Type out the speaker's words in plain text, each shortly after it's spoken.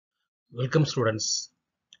Welcome students,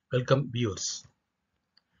 welcome viewers.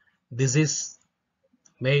 This is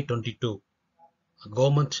May 22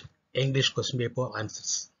 Government English question paper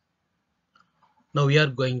answers. Now we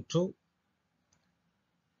are going to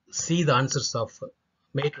see the answers of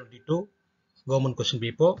May 22 Government question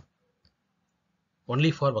paper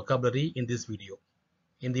only for vocabulary in this video.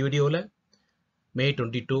 In the video May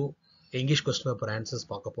 22 English question paper answers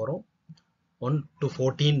பார்க்க போறோம். 1 to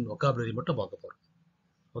 14 vocabulary மட்டும் பார்க்க போறோம்.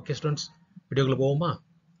 Okay students, வீடியோக்குள்ள போவோமா?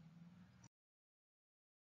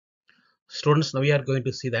 Students, now we are going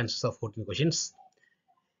to see the answers of 14 questions.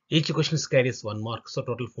 Each question carries 1 mark, so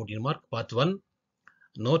total 14 mark. Part 1,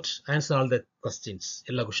 note, answer all the questions.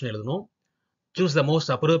 எல்லா question எழுதணும். Choose the most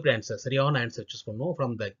appropriate answer. சரியான answer choose பண்ணணும்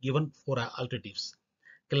from the given 4 alternatives.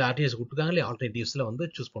 எல்லா alternatives கொடுத்துருக்காங்களே, alternatives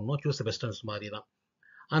வந்து choose பண்ணணும். Choose the best answer மாதிரி தான்.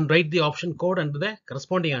 And write the option code and the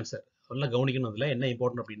corresponding answer. எல்லாம் கவனிக்கணும். அதில் என்ன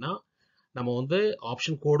important அப்படின்னா, நம்ம வந்து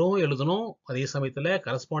ஆப்ஷன் கோடும் எழுதணும், அதே சமயத்தில்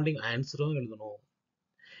கரஸ்பாண்டிங் ஆன்சரும் எழுதணும்.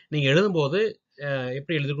 நீங்கள் எழுதும்போது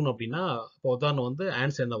எப்படி எழுதிக்கணும் அப்படின்னா, இப்போ உதாரணம் வந்து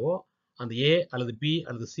ஆன்சர் என்னவோ அந்த ஏ அல்லது பி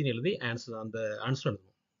அல்லது சின்னு எழுதி அந்த ஆன்சர்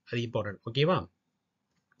எழுதணும். அது இம்பார்ட்டன்ட். ஓகேவா?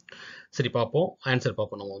 சரி, பார்ப்போம். ஆன்சர்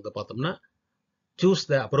பார்ப்போம். நம்ம வந்து பார்த்தோம்னா, choose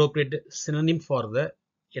the appropriate synonym for the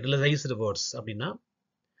இட்டலைஸ்டு words அப்படின்னா,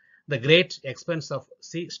 the great expense of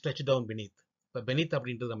C stretch down பெனீத். இப்போ பெனீத்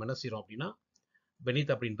அப்படின்றது நம்ம என்ன செய்கிறோம் அப்படின்னா,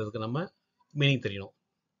 பெனீத் அப்படின்றதுக்கு நம்ம மீனிங் தெரியணும்.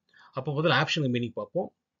 அப்போ முதல்ல ஆப்ஷனுக்கு மீனிங் பார்ப்போம்.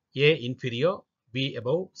 ஏ inferior, B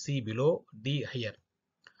above, C below, D higher.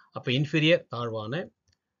 அப்போ இன்ஃபீரியர் தாழ்வான,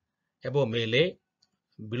 above மேலே,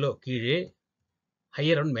 பிலோ கீழே,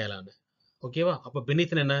 ஹையர் ஒன் மேலான. ஓகேவா? அப்போ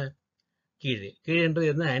பெனித் என்ன? கீழே. கீழேன்றது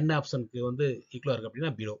என்ன ஆப்ஷனுக்கு வந்து ஈக்குவலாக இருக்குது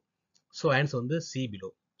அப்படின்னா பிலோ. ஸோ ஆன்சர் வந்து C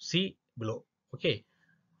below. C below. Okay,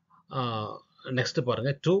 next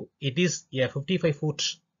பாருங்க. 2, it is a 55 foot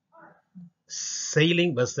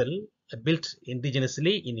sailing vessel built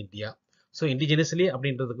indigenously in India. So indigenously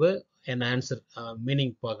அப்படின்றதுக்கு என்ன ஆன்சர்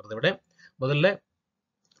மீனிங் பார்க்குறத விட முதல்ல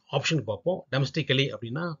ஆப்ஷன் பார்ப்போம். டொமஸ்டிக்கலி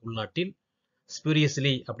அப்படின்னா உள்நாட்டில்,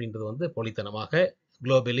 ஸ்பியூரியஸ்லி அப்படின்றது வந்து போலித்தனமாக,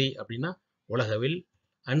 குளோபலி அப்படின்னா உலகளவில்,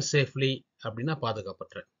 அன்சேஃப்லி அப்படின்னா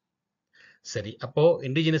பாதுகாப்பற்ற. சரி, அப்போ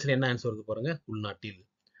இண்டிஜினஸ்லி என்ன ஆன்சர் வருது பாருங்க, உள்நாட்டில்.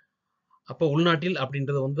 அப்போ உள்நாட்டில்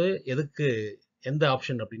அப்படின்றது வந்து எதுக்கு, எந்த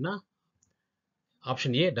ஆப்ஷன் அப்படின்னா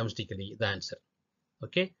option A domestically the answer.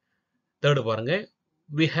 Okay, third பாருங்க.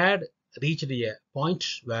 we had reached a point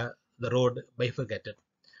where the road bifurcated.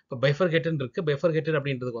 இப்போ bifurcated இருக்கு. bifurcated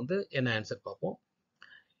அப்படின்றதுக்கு வந்து என்ன ஆன்சர் பார்ப்போம்.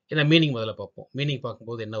 என்ன மீனிங் முதல்ல பார்ப்போம். மீனிங்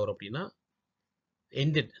பார்க்கும்போது என்ன வரும் அப்படின்னா,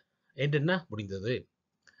 ended. endedனா முடிந்தது.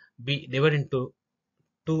 பி divided into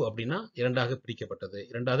 2 அப்படின்னா இரண்டாக பிரிக்கப்பட்டது,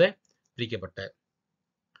 இரண்டாக பிரிக்கப்பட்ட.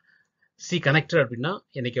 சி கனெக்டட் அப்படின்னா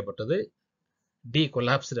இணைக்கப்பட்டது. டி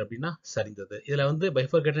கொலாப்ஸ்டு அப்படின்னா சரிந்தது. இதில் வந்து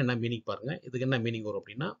bifurcated என்ன மீனிங் பாருங்க. இதுக்கு என்ன மீனிங் வரும்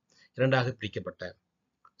அப்படின்னா இரண்டாக பிரிக்கப்பட்ட.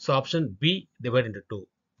 So option B divide into 2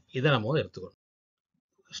 இதை நம்ம எடுத்துக்கணும்.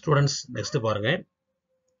 ஸ்டூடெண்ட்ஸ், நெக்ஸ்ட் பாருங்க.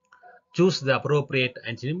 Choose the appropriate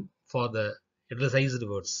antonym for the இட்டலைஸ்டு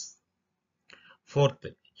words. Fourth,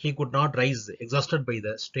 he could not rise exhausted by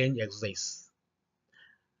the strange exercise.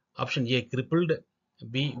 Option A crippled,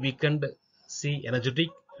 B weakened, C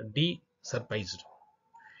energetic, D surprised.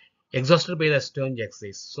 exhausted by the strange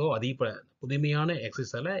exercise. So புதுமையான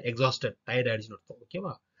எக்ஸசைஸால exhausted tired ஆயிடுச்சுன்னு அர்த்தம்.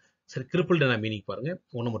 ஓகேவா? சரி, crippled என்ன meaning பாருங்க,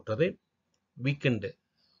 ஊனமுற்றது. Weekend,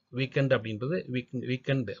 weekend அப்படின்றது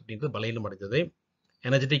weekend அப்படின்றது பலவீனம் அடைந்தது.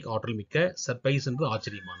 எனர்ஜெட்டிக் ஆற்றல் மிக்க, சர்ப்ரைஸ் என்று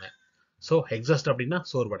ஆச்சரியமான. ஸோ எக்ஸாஸ்ட் அப்படின்னா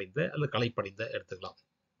சோர்வடைந்த அல்லது களைப்படைந்த எடுத்துக்கலாம்.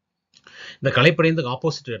 இந்த களைப்படைந்ததுக்கு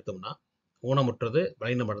ஆப்போசிட் எடுத்தோம்னா ஊனமுற்றது,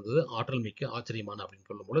 பலவீனம் அடைந்தது, ஆற்றல் மிக்க, ஆச்சரியமான அப்படின்னு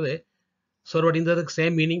சொல்லும் பொழுது சோர்வடைந்ததுக்கு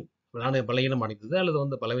சேம் மீனிங், பலவீனம் அடைந்தது அல்லது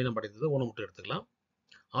வந்து பலவீனம் அடைந்தது, ஊனமுற்று எடுத்துக்கலாம்.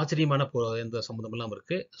 ஆச்சரியமான எந்த சம்மந்தம் இல்லாமல்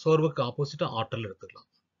இருக்கு. சோர்வுக்கு ஆப்போசிட்டா ஆற்றல் எடுத்துக்கலாம்.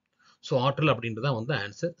 ஸோ ஆற்றல் அப்படின்றது தான் வந்து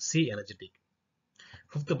ஆன்சர் சி எனர்ஜெட்டிக்.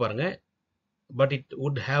 ஃபிஃப்த்து பாருங்க. But it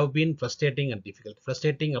would have been frustrating and difficult.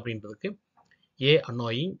 Frustrating அப்படின்றதுக்கு ஏ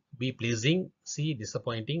annoying, B pleasing, C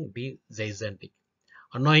disappointing, D ஜைசன்டிக்.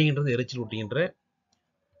 அன்னாயிங்கிறது எரிச்சல் ஊட்டுகின்ற,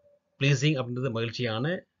 ப்ளீசிங் அப்படின்றது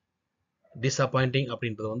மகிழ்ச்சியான, டிசப்பாயிண்டிங்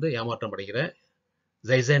அப்படின்றது வந்து ஏமாற்றம் அடைகிற,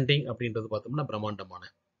 ஜைசன்டிங் அப்படின்றது பார்த்தோம்னா பிரம்மாண்டமான.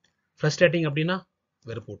 ஃப்ரஸ்ட்ரேட்டிங் அப்படின்னா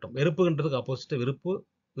வெறுப்பூட்டம். வெறுப்புன்றதுக்கு ஆப்போசிட் விருப்பு.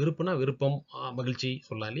 விருப்புனா விருப்பம், மகிழ்ச்சி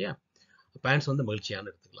சொல்லலாம் இல்லையா? பேன்ஸ் வந்து மகிழ்ச்சியான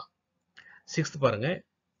எடுத்துக்கலாம். சிக்ஸ்த் பாருங்க.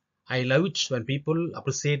 I love it when people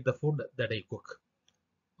appreciate the food that I cook.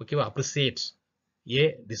 ஓகேவா? appreciate. ஏ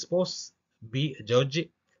dispose, B judge,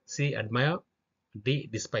 C admire, D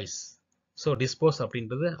despise. So dispose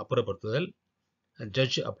அப்படின்றது அப்புறப்படுத்துதல்,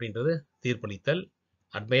 judge அப்படின்றது தீர்ப்பளித்தல்,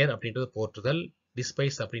 admire அப்படின்றது போற்றுதல்,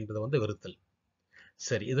 despise அப்படின்றது வந்து வெறுத்தல்.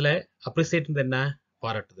 சரி, இதில் appreciate என்ன?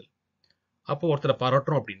 பாராட்டுதல். அப்போ ஒருத்தரை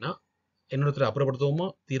பாராட்டுறோம் அப்படின்னா இன்னொருத்தரை அப்புறப்படுத்துவோமா,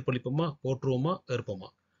 தீர்ப்பளிப்போமா, போற்றுவோமா, வெறுப்போமா?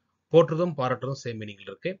 போற்றுதும் பாராட்டுறதும் சேம் மீனிங்ல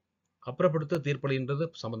இருக்கு. அப்புறப்படுத்து தீர்ப்பளின்றது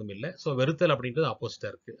சம்மந்தம் இல்லை. ஸோ வெறுத்தல் அப்படின்றது ஆப்போசிட்டா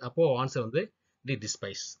இருக்கு. அப்போ ஆன்சர் வந்து டி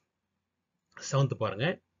டிஸ்பைஸ். 7th பாருங்க.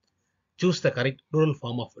 Choose the correct plural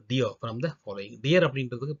form of dear from the following. Dear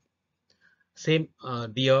அப்படின்றதுக்கு சேம்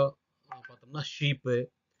டியர் பார்த்தோம்னா ஷீப்பு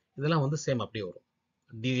இதெல்லாம் வந்து சேம் அப்படியே வரும்.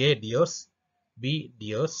 ஏ tears, B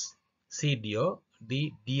tears, C dear, D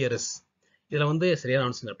tears. இதில் வந்து சரியான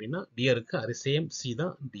ஆன்சர் அப்படின்னா டியருக்கு அது சேம் சி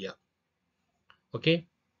தான் டியர். ஓகே,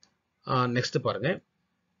 நெக்ஸ்ட் பாருங்க.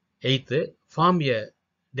 8th, form a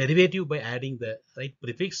derivative by adding the right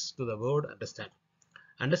prefix to the word understand.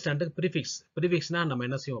 Understand prefix. Prefixனா நம்ம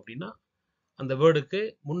என்ன செய்வோம் அப்படின்னா அந்த வேர்டுக்கு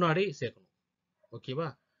முன்னாடி சேர்க்கணும். ஓகேவா?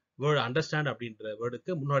 வேர்டு அண்டர்ஸ்டாண்ட் அப்படின்ற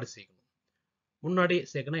வேர்டுக்கு முன்னாடி சேர்க்கணும். முன்னாடி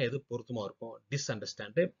சேர்க்கணும் எது பொருத்தமா இருக்கும்? டிஸ்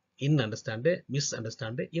அண்டர்ஸ்டாண்டு, இன் அண்டர்ஸ்டாண்டு, மிஸ்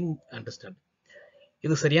அண்டர்ஸ்டாண்டு, இம் அண்டர்ஸ்டாண்ட்.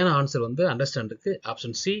 இது சரியான ஆன்சர் வந்து அண்டர்ஸ்டாண்டுக்கு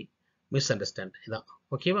ஆப்ஷன் சி, மிஸ் அண்டர்ஸ்டாண்ட் இதான்.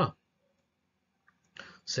 ஓகேவா?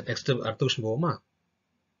 சரி, நெக்ஸ்ட் அடுத்த கொஸ்டின் போவோமா?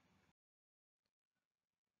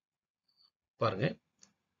 பாருங்க.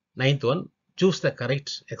 9th one, choose the correct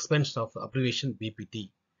expansion of abbreviation BPT.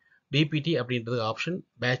 BPT அப்படின்றது ஆப்ஷன்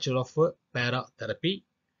பேச்சுலர் ஆஃப் பேரா therapy,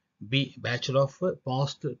 B bachelor of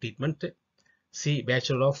past treatment, C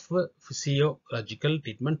bachelor of physiological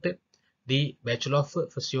treatment, D bachelor of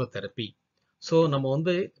physiotherapy. So நம்ம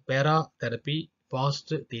வந்து பேரா therapy,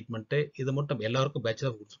 past treatment இது மட்டும் எல்லாருக்கும்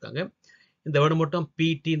bachelor கொடுத்துருக்காங்க. இந்த வேர்டு மட்டும்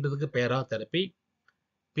பிடின்றதுக்கு பேரா தெரப்பி,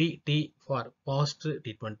 பிடி for past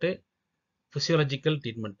treatment, physiological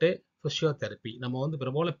treatment, physiotherapy. நம்ம வந்து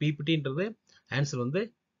பெரும்பாலும் பிபிடின்றது ஆன்சர் வந்து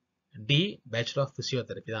டி பேச்சுலர் ஆஃப்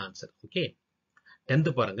பிசியோதெரப்பி தான் ஆன்சர். ஓகே, 10th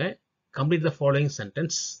பாருங்க. Complete the following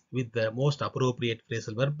sentence with the most appropriate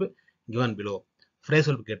phrasal verb given below.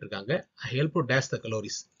 Phrasal verb கேட்டிருக்காங்க. Help to dash the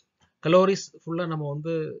calories. Calories ஃபுல்லா நம்ம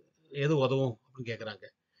வந்து எது உதவும் அப்படின்னு கேட்குறாங்க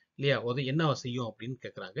இல்லையா? என்ன செய்யும் அப்படின்னு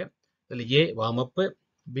கேட்குறாங்க. இதில் ஏ warm up,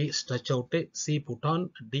 B stretch out, C put on,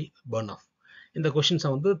 D burn of. இந்த கொஸ்டின்ஸை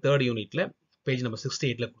வந்து 3rd யூனிட்ல பேஜ் நம்பர்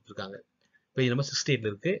 68ல கொடுத்துருக்காங்க. பேஜ் நம்பர் 68ல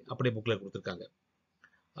இருக்கு, அப்படியே புக்ல கொடுத்துருக்காங்க.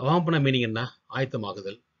 வார்ம் பண்ண மீனிங் என்ன?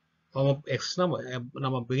 ஆயத்தமாகுதல். வார்ம் அப் எக்ஸ்ட்ரா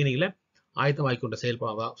நம்ம பிகினிங்ல ஆயத்தம் ஆகிக்கொண்ட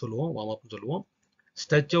செயல்பாடு சொல்லுவோம், வார்ம் அப்னு சொல்லுவோம்.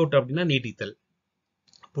 ஸ்ட்ரெச் அவுட் அப்படின்னா நீட்டித்தல்,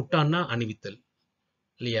 புட்டான்னா அணிவித்தல்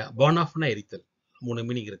இல்லையா? பர்ன் ஆஃப்னா எரித்தல். 3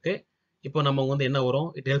 மீனிங் இருக்கு. இப்போ நம்ம வந்து என்ன வரும்?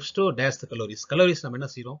 It helps to dash the calories. Calories நம்ம என்ன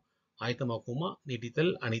செய்யறோம்? ஆயத்தமாக்குமா,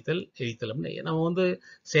 நீட்டித்தல், அணித்தல், எரித்தல். நம்ம வந்து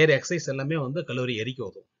செய்கிற எக்ஸசைஸ் எல்லாமே வந்து கலோரி எரிக்க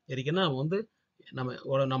உதவும். எரிக்கன்னா வந்து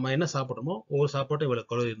நம்ம என்ன சாப்பிட்றோமோ ஒவ்வொரு சாப்பாட்டும் இவ்வளோ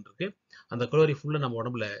கலோரி இருக்கு. அந்த கலோரி ஃபுல்லாக நம்ம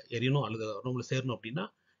உடம்புல எரியணும் அல்லது உடம்புல சேரணும் அப்படின்னா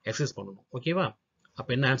எக்ஸசைஸ் பண்ணணும். ஓகேவா?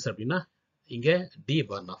 அப்போ என்ன ஆன்சர் அப்படின்னா இங்கே D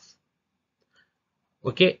burn of.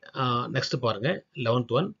 Okay, next பாருங்க.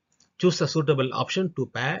 11th one, choose a suitable option to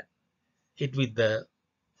pair it with the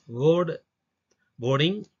word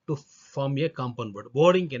boarding to form a compound word.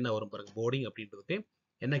 boarding என்ன வரும் பாருங்க. boarding அப்படின்றதுக்கு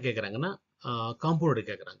என்ன கேட்குறாங்கன்னா காம்பவுண்ட்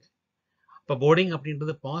கேட்குறாங்க. இப்போ போர்டிங்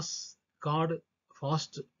அப்படின்றது பாஸ், கார்டு,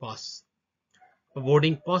 ஃபாஸ்ட், பாஸ். இப்போ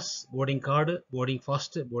boarding pass, boarding card, boarding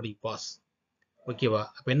fast, boarding pass. ஓகேவா?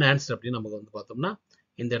 அப்போ என்ன ஆன்சர் அப்படின்னு நமக்கு வந்து பார்த்தோம்னா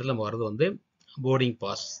இந்த இடத்துல நம்ம வர்றது வந்து போர்டிங்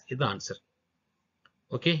பாஸ். இது ஆன்சர்.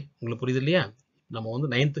 ஓகே, உங்களுக்கு புரியுது இல்லையா? நம்ம வந்து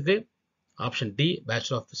 9th option D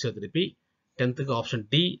bachelor of physiotherapy, 10th option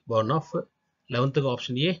D burn of, 11th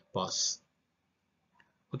option A pass.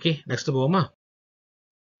 Okay, next போவோமா?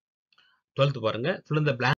 12th பாருங்க. fill in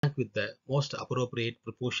the blank with the most appropriate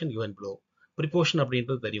preposition given below. preposition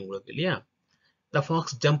அப்படின்றது தெரியும் உங்களுக்கு இல்லையா? The fox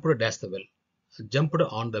jumped dash the well, jumped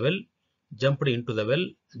on the well, jumped into the well,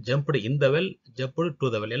 jumped in the well, jumped to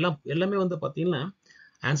the well. எல்லாமே வந்து பார்த்தீங்கன்னா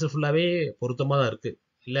answer ஃபுல்லாகவே பொருத்தமாக தான் இருக்கு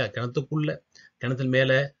இல்ல? கிணத்துக்குள்ள, கிணத்துல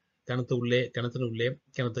மேலே, கிணத்து உள்ளே, கிணத்துல உள்ளே,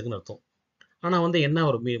 கிணத்துக்குன்னு அர்த்தம். ஆனால் வந்து என்ன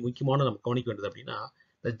ஒரு முக்கியமான நம்ம கவனிக்க வேண்டியது அப்படின்னா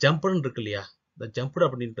இந்த ஜம்ப்னு இருக்கு இல்லையா? இந்த ஜம்ப்டு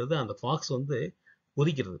அப்படின்றது அந்த ஃபாக்ஸ் வந்து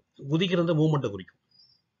குதிக்கிறது மூமெண்ட்டை குறிக்கும்.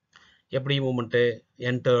 எப்படி மூமெண்ட்டு?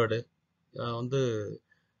 என்டர்டு வந்து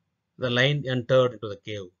the line entered into the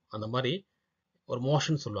cave, அந்த மாதிரி ஒரு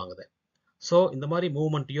மோஷன் சொல்லுவாங்க அதை. ஸோ இந்த மாதிரி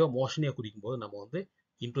மூமெண்ட்டையோ மோஷனையோ குறிக்கும் போது நம்ம வந்து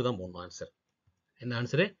இன்டு தான் போடணும் ஆன்சர். என்ன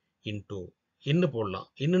ஆன்சரு? இன்டு. இன்னு போடலாம்.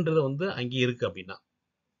 இன்னுன்றது வந்து அங்கேயே இருக்கு அப்படின்னா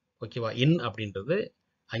ஓகேவா? இன் அப்படின்றது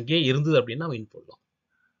அங்கேயே இருந்தது அப்படின்னா இன் போடலாம்.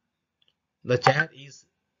 த சேர் is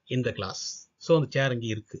in the class. So அந்த சேர் அங்கே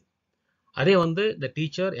இருக்கு. அதே வந்து the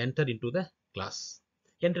teacher enter into the class,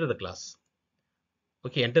 enter the class.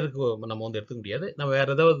 Okay, என்டருக்கு நம்ம வந்து எடுத்துக்க முடியாது, நம்ம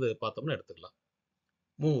வேற ஏதாவது பார்த்தோம்னா எடுத்துக்கலாம்.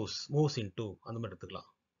 மூவ்ஸ் இன்டு அந்த மாதிரி எடுத்துக்கலாம்.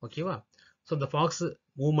 ஓகேவா? ஸோ இந்த ஃபாக்ஸ்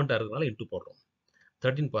மூவ்மெண்ட்டாக இருக்கிறதுனால இன்டு போடுறோம்.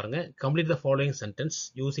 13 பாருங்க. Complete the following sentence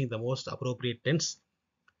using the most appropriate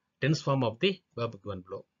tense form of the verb given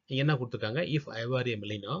below. இங்கே என்ன கொடுத்துருக்காங்க? If I var A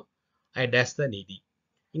மில்லினா I dash த நீடி.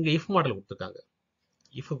 இங்கே இஃப் மாடல் கொடுத்துருக்காங்க.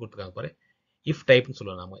 இஃப் கொடுத்துருக்காங்க பாரு. இஃப் டைப்னு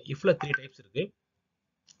சொல்லுவோம். நாம இஃப்ல 3 டைப்ஸ் இருக்கு.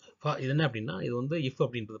 இது என்ன அப்படின்னா இது வந்து இஃப்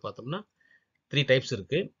அப்படின்றது பார்த்தோம்னா 3 டைப்ஸ்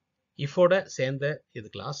இருக்கு. இஃபோட சேர்ந்த இது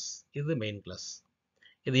கிளாஸ், இது மெயின் கிளாஸ்.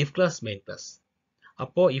 இது இஃப் கிளாஸ், மெயின் கிளாஸ்.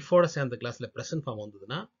 அப்போ இஃபோட சேர்ந்த கிளாஸ்ல ப்ரெசன்ட் ஃபார்ம்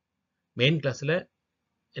வந்ததுன்னா மெயின் கிளாஸ்ல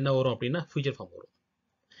என்ன வரும் அப்படின்னா ஃபியூச்சர் ஃபார்ம் வரும்.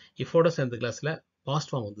 இஃபோட சேர்ந்த கிளாஸ்ல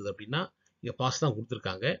பாஸ்ட் ஃபார்ம் வந்தது அப்படின்னா இங்கே பாஸ்ட் தான்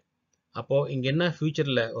கொடுத்துருக்காங்க. அப்போ இங்க என்ன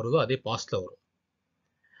ஃபியூச்சர்ல வருதோ அதே பாஸ்ட்ல வரும்.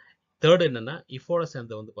 தேர்ட் என்னன்னா இஃபோட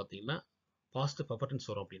சேர்ந்த வந்து பார்த்தீங்கன்னா பாஸ்ட் பர்ஃபெக்ட் டென்ஸ்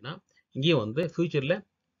வரும் அப்படின்னா இங்கேயும் வந்து ஃபியூச்சர்ல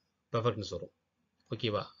பர்ஃபெக்ட் டென்ஸ் வரும்.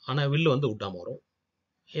 ஓகேவா? ஆனால் வில்லு வந்து விட்டாம வரும்.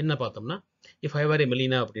 என்ன பார்த்தோம்னா இஃப் ஐ வேர் ஏ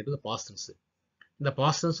மெலினா அப்படின்றது பாஸ்ட் டென்ஸ். இந்த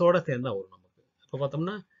பாஸ்ட் டென்ஸோட சேர்ந்தா வரும் நமக்கு. இப்போ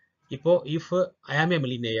பார்த்தோம்னா இப்போ இஃப் ஐ ஆம் ஏ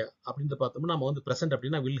மெலினேயா அப்படின்னு பார்த்தோம்னா நம்ம வந்து ப்ரெசென்ட்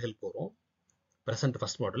அப்படின்னா வில் ஹெல்ப் வரும். Present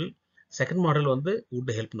first model. Second model வந்து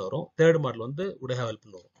வுட் ஹெல்ப்னு வரும். தேர்ட் மாடல் வந்து வுட் ஹேவ்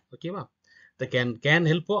ஹெல்ப்னு வரும். ஓகேவா? இந்த கேன்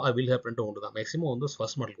ஹெல்ப்போ அது வில் ஹெல்ப் ரெண்டும் ஒன்று தான். மேக்ஸிமம் வந்து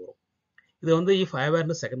ஃபர்ஸ்ட் மாடல் வரும். இது வந்து if I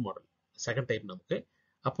வேர்னு second model, second type நமக்கு.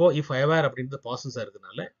 அப்போ இஃப் ஐ வேர் அப்படின்றது பாஸ்டன்ஸாக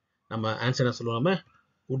இருக்கிறதுனால நம்ம ஆன்சர் என்ன சொல்லுவோம், நம்ம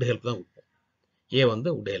வுட் ஹெல்ப் தான் கொடுப்போம். ஏ வந்து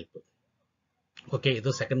வுட் ஹெல்ப். ஓகே,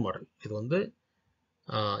 இது செகண்ட் மாடல். இது வந்து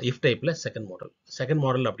இஃப் டைப்ல செகண்ட் மாடல். செகண்ட்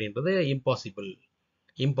மாடல் அப்படின்றது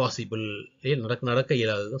இம்பாசிபிள் நடக்க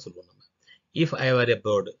இயலாததுன்னு சொல்லுவோம் நம்ம. If I where a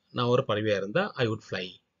bird, நான் ஒரு பறவையா இருந்தா ஐ வுட் ஃப்ளை,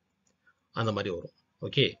 அந்த மாதிரி வரும்.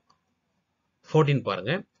 ஓகே, 14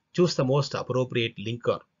 பாருங்க. Choose the most appropriate link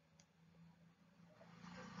R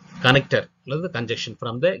connector அல்லது conjunction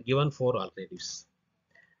from the given 4 alternatives.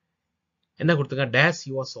 என்ன கொடுத்துங்க? Days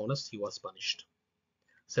he was honest, he was punished.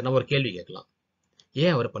 சரி, நம்ம ஒரு கேள்வி கேட்கலாம்.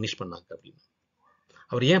 ஏன் அவரை பனிஷ் பண்ணாங்க அப்படின்னு.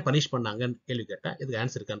 அவர் ஏன் பனிஷ் பண்ணாங்கன்னு கேள்வி கேட்டா இதுக்கு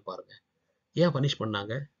ஆன்சர் இருக்கான்னு பாருங்க. ஏன் பனிஷ்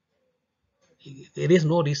பண்ணாங்க? there is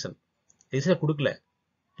no reason. Reason கொடுக்கல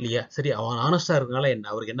இல்லையா? சரி, அவன் ஆனஸ்டா இருக்கனால என்ன,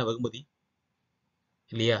 அவருக்கு என்ன வெகுமதி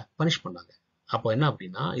இல்லையா? பனிஷ் பண்ணாங்க. அப்போ என்ன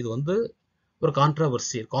அப்படின்னா இது வந்து ஒரு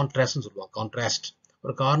கான்ட்ரவர்சி, கான்ட்ராஸ்ட்னு சொல்லுவாங்க. கான்ட்ராஸ்ட்,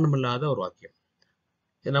 ஒரு காரணம் இல்லாத ஒரு வாக்கியம்.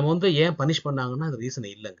 இது நம்ம வந்து ஏன் பனிஷ் பண்ணாங்கன்னா அது ரீசன்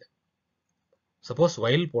இல்லைங்க. சப்போஸ்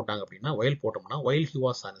வயல் போட்டாங்க அப்படின்னா வயல் போட்டோம்னா வயல் ஹி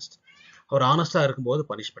வாஸ் ஆனஸ்ட், அவர் ஆனஸ்டா இருக்கும்போது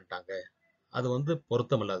பனிஷ் பண்ணிட்டாங்க, அது வந்து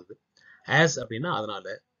பொருத்தம் இல்லாதது. ஆஸ் அப்படின்னா அதனால,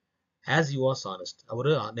 ஆஸ் ஹி வாஸ் ஆனஸ்ட், அவர்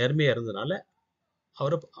நேர்மையா இருந்ததுனால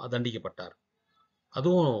அவர் தண்டிக்கப்பட்டார்,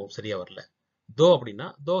 அதுவும் சரியா வரல. தோ அப்படின்னா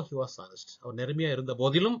தோ ஹி வாஸ் ஆனஸ்ட், அவர் நேர்மையா இருந்த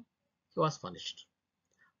போதிலும் ஹி வாஸ் பனிஷ்ட்.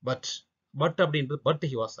 பட் அப்படின்றது but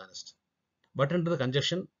he was honest. பட்ன்றது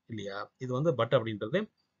conjunction இல்லையா? இது வந்து பட் அப்படின்றது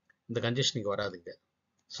இந்த கன்ஜெக்ஷன் இங்கே வராதுங்க.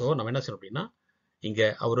 ஸோ நம்ம என்ன செய்யணும் அப்படின்னா இங்கே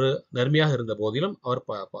அவர் நேர்மையாக இருந்த போதிலும்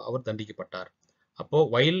அவர் தண்டிக்கப்பட்டார். அப்போ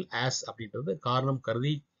வைல் ஆஸ் அப்படின்றது காரணம்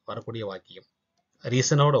கருதி வரக்கூடிய வாக்கியம்,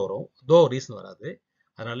 ரீசனோட வரும். தோ ரீசன் வராது.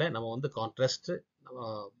 அதனால நம்ம வந்து கான்ட்ராஸ்ட்,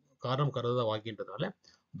 காரணம் கருத வாக்கியன்றதுனால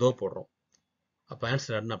தோ போடுறோம். அப்போ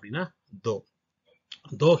ஆன்சர் என்ன அப்படின்னா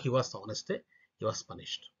though he was honest, he was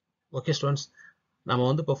punished. Okay students, நம்ம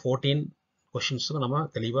வந்து இப்போ 14 கொஷின்ஸும் நம்ம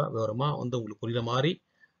தெளிவாக விவரமாக வந்து உங்களுக்கு புரியுற மாதிரி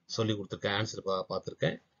சொல்லி கொடுத்துருக்கேன், ஆன்சர்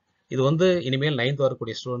பார்த்துருக்கேன். இது வந்து இனிமேல் 9th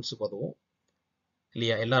வரக்கூடிய ஸ்டூடெண்ட்ஸுக்கு உதவும்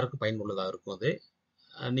இல்லையா? எல்லாருக்கும் பயனுள்ளதாக இருக்கும். அது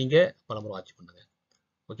நீங்கள் பலமுறை வாட்ச் பண்ணுங்கள்.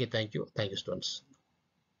 Okay, thank you students.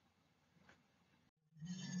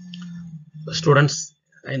 ஸ்டூடெண்ட்ஸ்,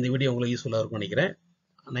 இந்த வீடியோ உங்களுக்கு யூஸ்ஃபுல்லாக இருக்கும்னு நினைக்கிறேன்.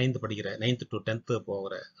 9th to 10th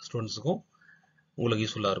போகிற ஸ்டூடெண்ட்ஸுக்கும் உங்களுக்கு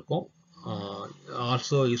யூஸ்ஃபுல்லாக இருக்கும்.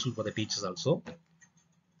 Also useful for the teachers also.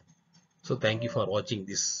 So thank you for வாட்சிங்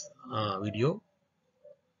this video.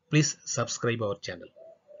 Please subscribe our channel.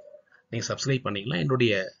 நீங்கள் சப்ஸ்கிரைப் பண்ணிங்கன்னா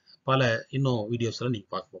என்னுடைய பல இன்னும் வீடியோஸ்லாம்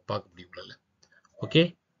நீங்கள் பார்க்க முடியும். Okay,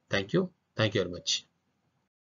 thank you very much.